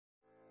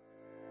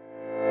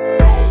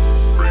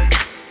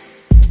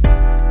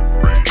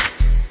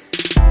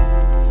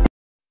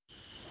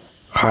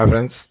Hi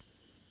friends,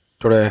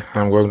 today I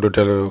am going to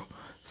tell you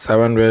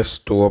 7 ways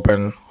to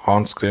open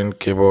on-screen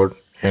keyboard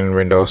in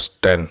Windows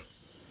 10.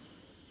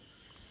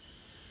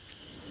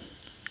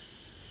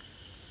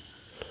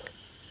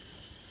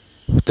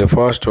 The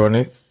first one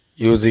is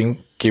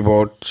using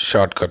keyboard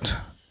shortcut.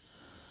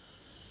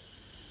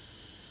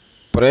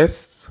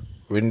 Press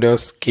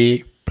Windows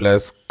key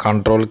plus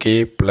Ctrl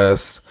key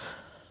plus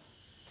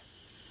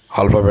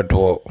alphabet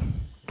O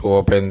to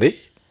open the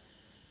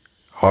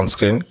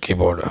on-screen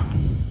keyboard.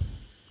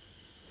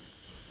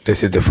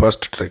 This is the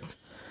first trick.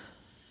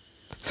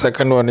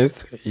 Second one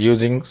is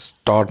using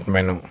start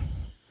menu.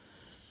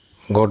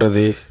 Go to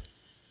the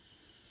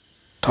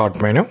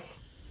start menu.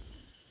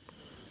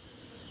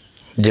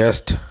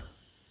 Just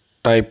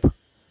type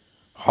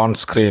on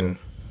screen.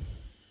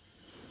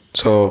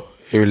 So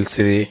you will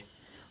see the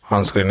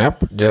on screen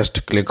app.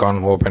 Just click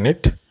on open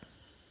it.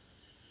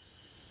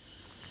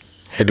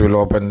 It will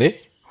open the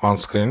on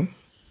screen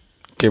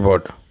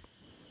keyboard.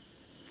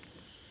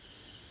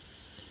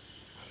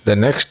 The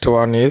next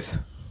one is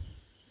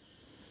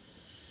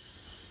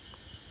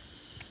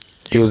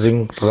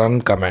using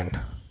run command.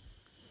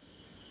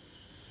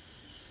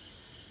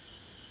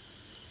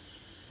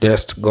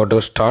 Just go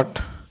to start,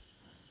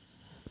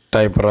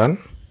 type run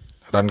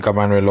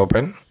command will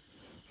open.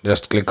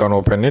 Just click on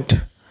open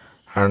it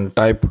and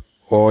type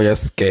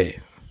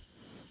OSK,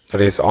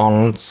 that is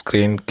on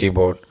screen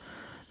keyboard.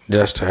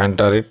 Just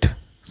enter it,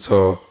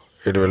 so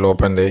it will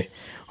open the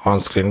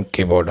on screen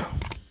keyboard.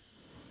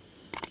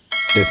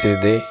 This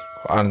is the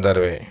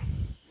another way.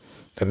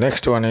 The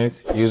next one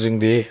is using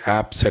the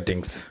app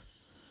settings.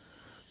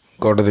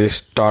 Go to the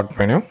start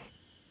menu,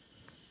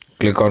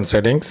 click on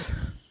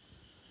settings,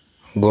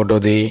 go to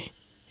the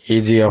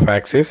easy of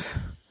access,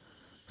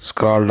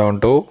 scroll down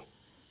to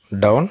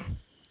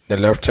the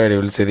left side you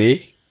will see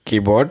the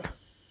keyboard,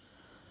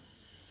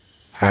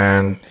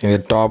 and in the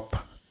top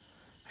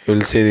you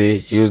will see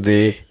the use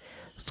the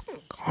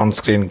on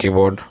screen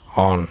keyboard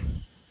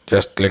on.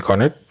 Just click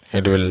on it,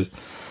 it will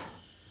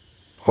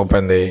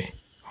open the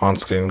on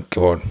screen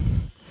keyboard.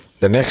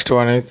 The next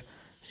one is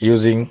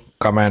using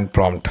command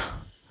prompt.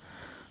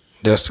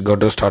 Just go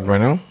to start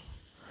menu,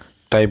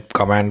 type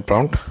command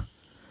prompt.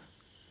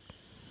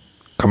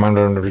 Command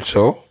prompt will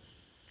show.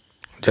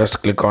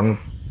 Just click on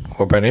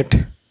open it,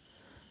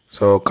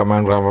 so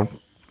command prompt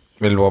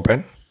will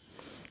open.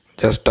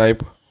 Just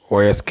type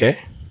OSK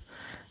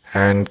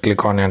and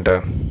click on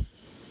enter.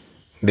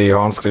 The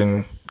on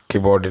screen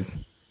keyboard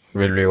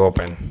will be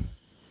open.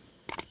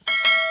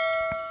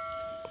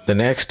 The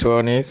next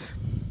one is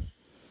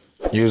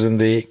using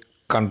the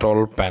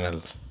control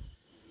panel.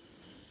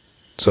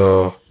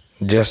 So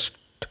just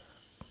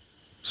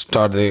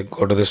go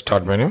to the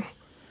start menu,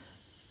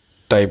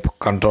 type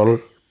control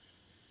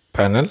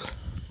panel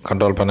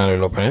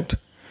will open it.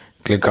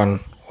 Click on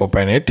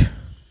open it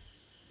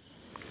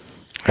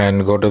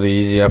and go to the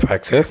easy of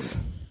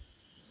access.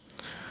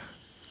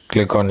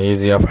 Click on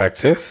easy of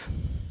access.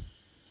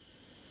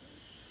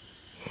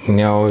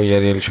 Now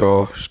here it will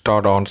show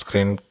start on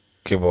screen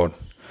keyboard.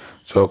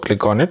 So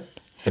click on it,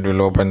 it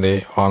will open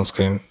the on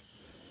screen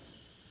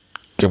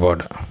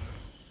keyboard.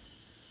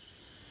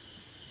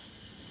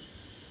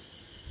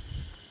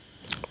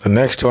 The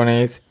next one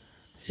is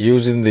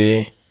using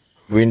the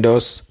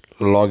Windows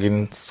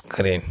login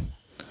screen.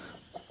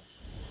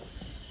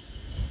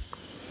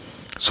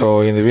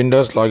 So in the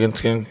Windows login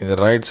screen, in the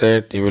right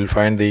side you will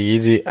find the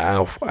easy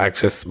of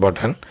access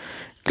button.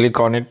 Click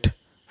on it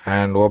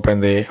and open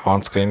the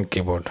on screen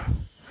keyboard.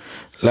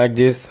 Like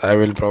this, I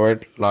will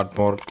provide lot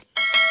more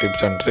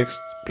tips and tricks.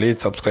 Please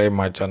subscribe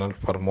my channel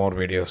for more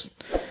videos.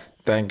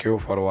 Thank you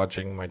for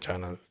watching my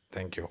channel.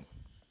 Thank you.